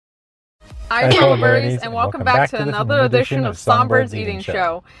Hi fellow birdies, and welcome back to another edition of SongByrd's Eating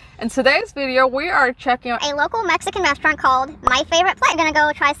Show. In today's video, we are checking out a local Mexican restaurant called My Favorite Plate. We're gonna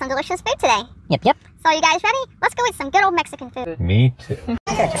go try some delicious food today. Yep. So you guys ready? Let's go eat some good old Mexican food. Me too.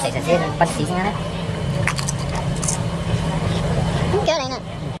 I got your faces here and put seasoning on it. Good, ain't it?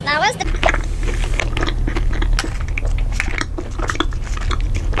 Now where's the...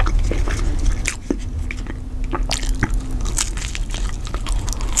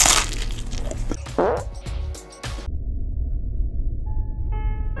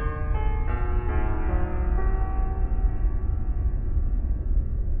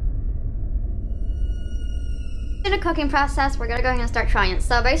 In the cooking process, we're gonna go ahead and start trying it.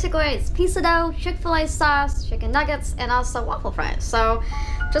 So basically, it's pizza dough, Chick-fil-A sauce, chicken nuggets, and also waffle fries. So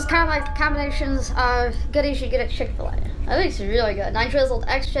just kind of like the combinations of goodies you get at Chick-fil-A. I think it's really good. And I drizzled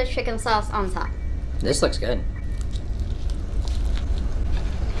extra chicken sauce on top. This looks good.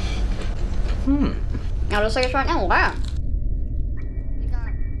 I'll just say this right now. Wow. You got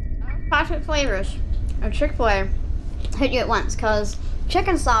classic flavors of Chick-fil-A hit you at once, because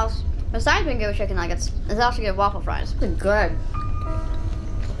chicken sauce, besides being good with chicken nuggets, is also good with waffle fries. It's good.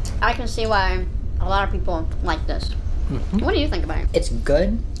 I can see why a lot of people like this. What do you think about it? It's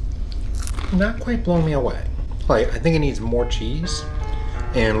good. Not quite blowing me away. Like, I think it needs more cheese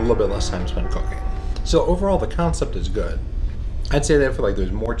and a little bit less time spent cooking. So overall, the concept is good. I'd say that for like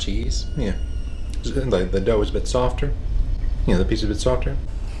there's more cheese. Yeah. Like the dough is a bit softer. You know, the piece is a bit softer.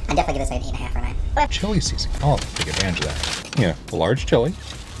 I definitely give this like an 8.5 or 9. Chili seasoning. I'll take advantage of that. Yeah, a large chili,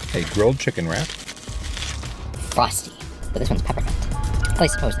 a grilled chicken wrap. Frosty. But this one's peppermint. At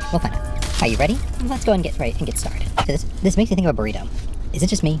least supposedly. We'll find out. Are you ready? Let's go and get ready and get started. This makes me think of a burrito. Is it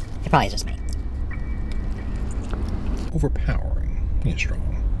just me? It probably is just me. Overpowering. Yeah,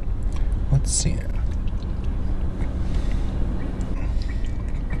 strong. Let's see it.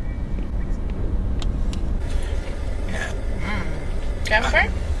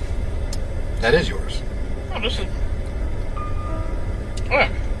 Campfire? That is yours. Oh, this is... Oh,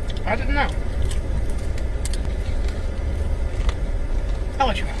 I didn't know. I'll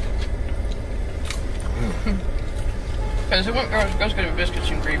let you know. Because it goes good with biscuits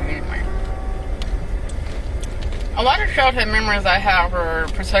and gravy anyway. A lot of childhood memories I have are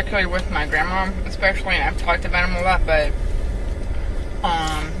particularly with my grandma, especially, and I've talked about them a lot, but,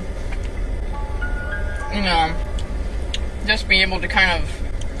 you know, just being able to kind of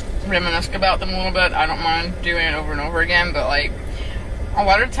reminisce about them a little bit. I don't mind doing it over and over again, but like a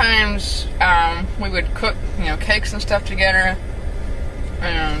lot of times we would cook, you know, cakes and stuff together,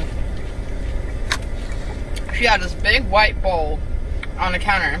 and she had this big white bowl on the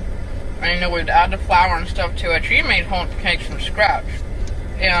counter, and you know, we'd add the flour and stuff to it. She made whole cakes from scratch,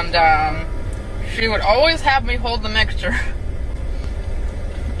 and she would always have me hold the mixture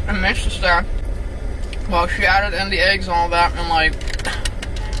and mix the stuff. Well, she added in the eggs and all that, and like,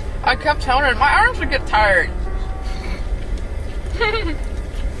 I kept telling her, my arms would get tired.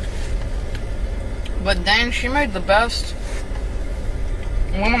 But dang, she made the best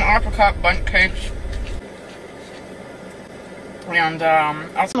lemon apricot bundt cakes. And I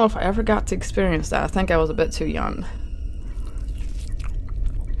don't know if I ever got to experience that. I think I was a bit too young.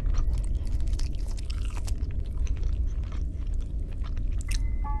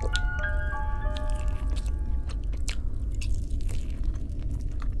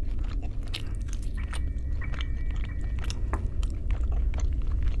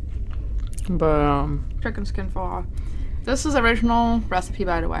 But chicken skin pho. This is original recipe,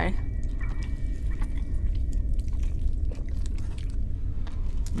 by the way.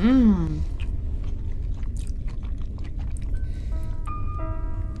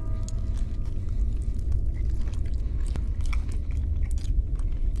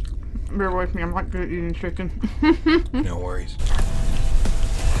 Bear with me, I'm not good at eating chicken. No worries.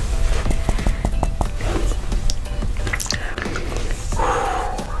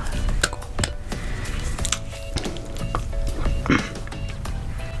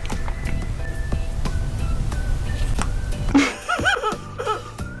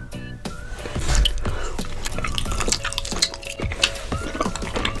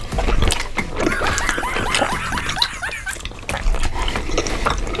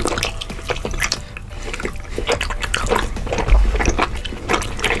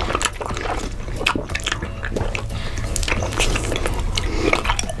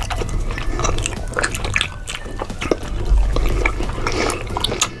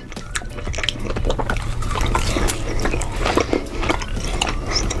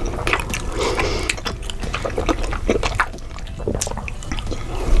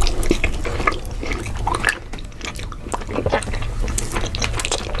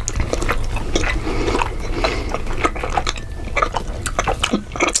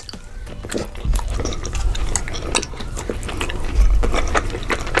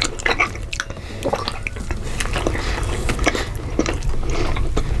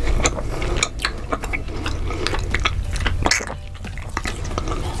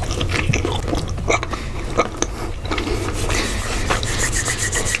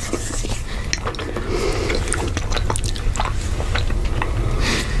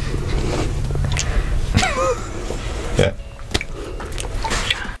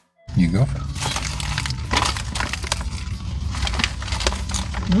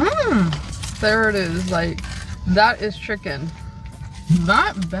 There it is. Like, that is chicken.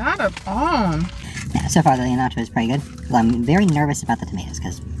 Not bad at all. Yeah, so far the nacho is pretty good. Well, I'm very nervous about the tomatoes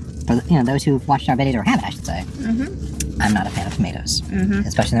because, you know, those who've watched our videos, or haven't, I should say, I'm not a fan of tomatoes,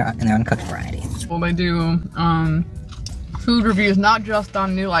 especially in their uncooked variety. Well, they do food reviews not just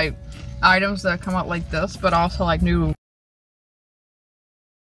on new like items that come out like this, but also like new.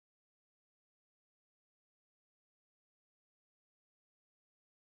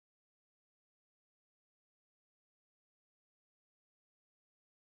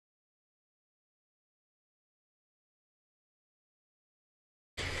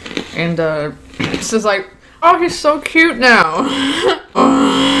 And this is like, oh, he's so cute now.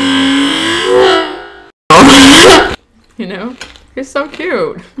 You know, he's so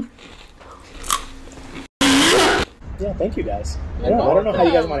cute. Yeah, thank you guys. I don't know how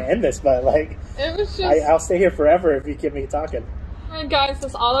you guys want to end this, but like, it was just. I'll stay here forever if you keep me talking. Alright guys,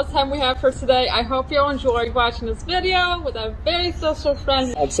 that's all the time we have for today. I hope you enjoyed watching this video with a very special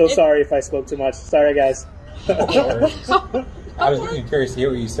friend. I'm so sorry if I spoke too much. Sorry guys. I was curious to hear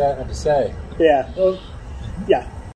what you had to say. Yeah. Well, yeah.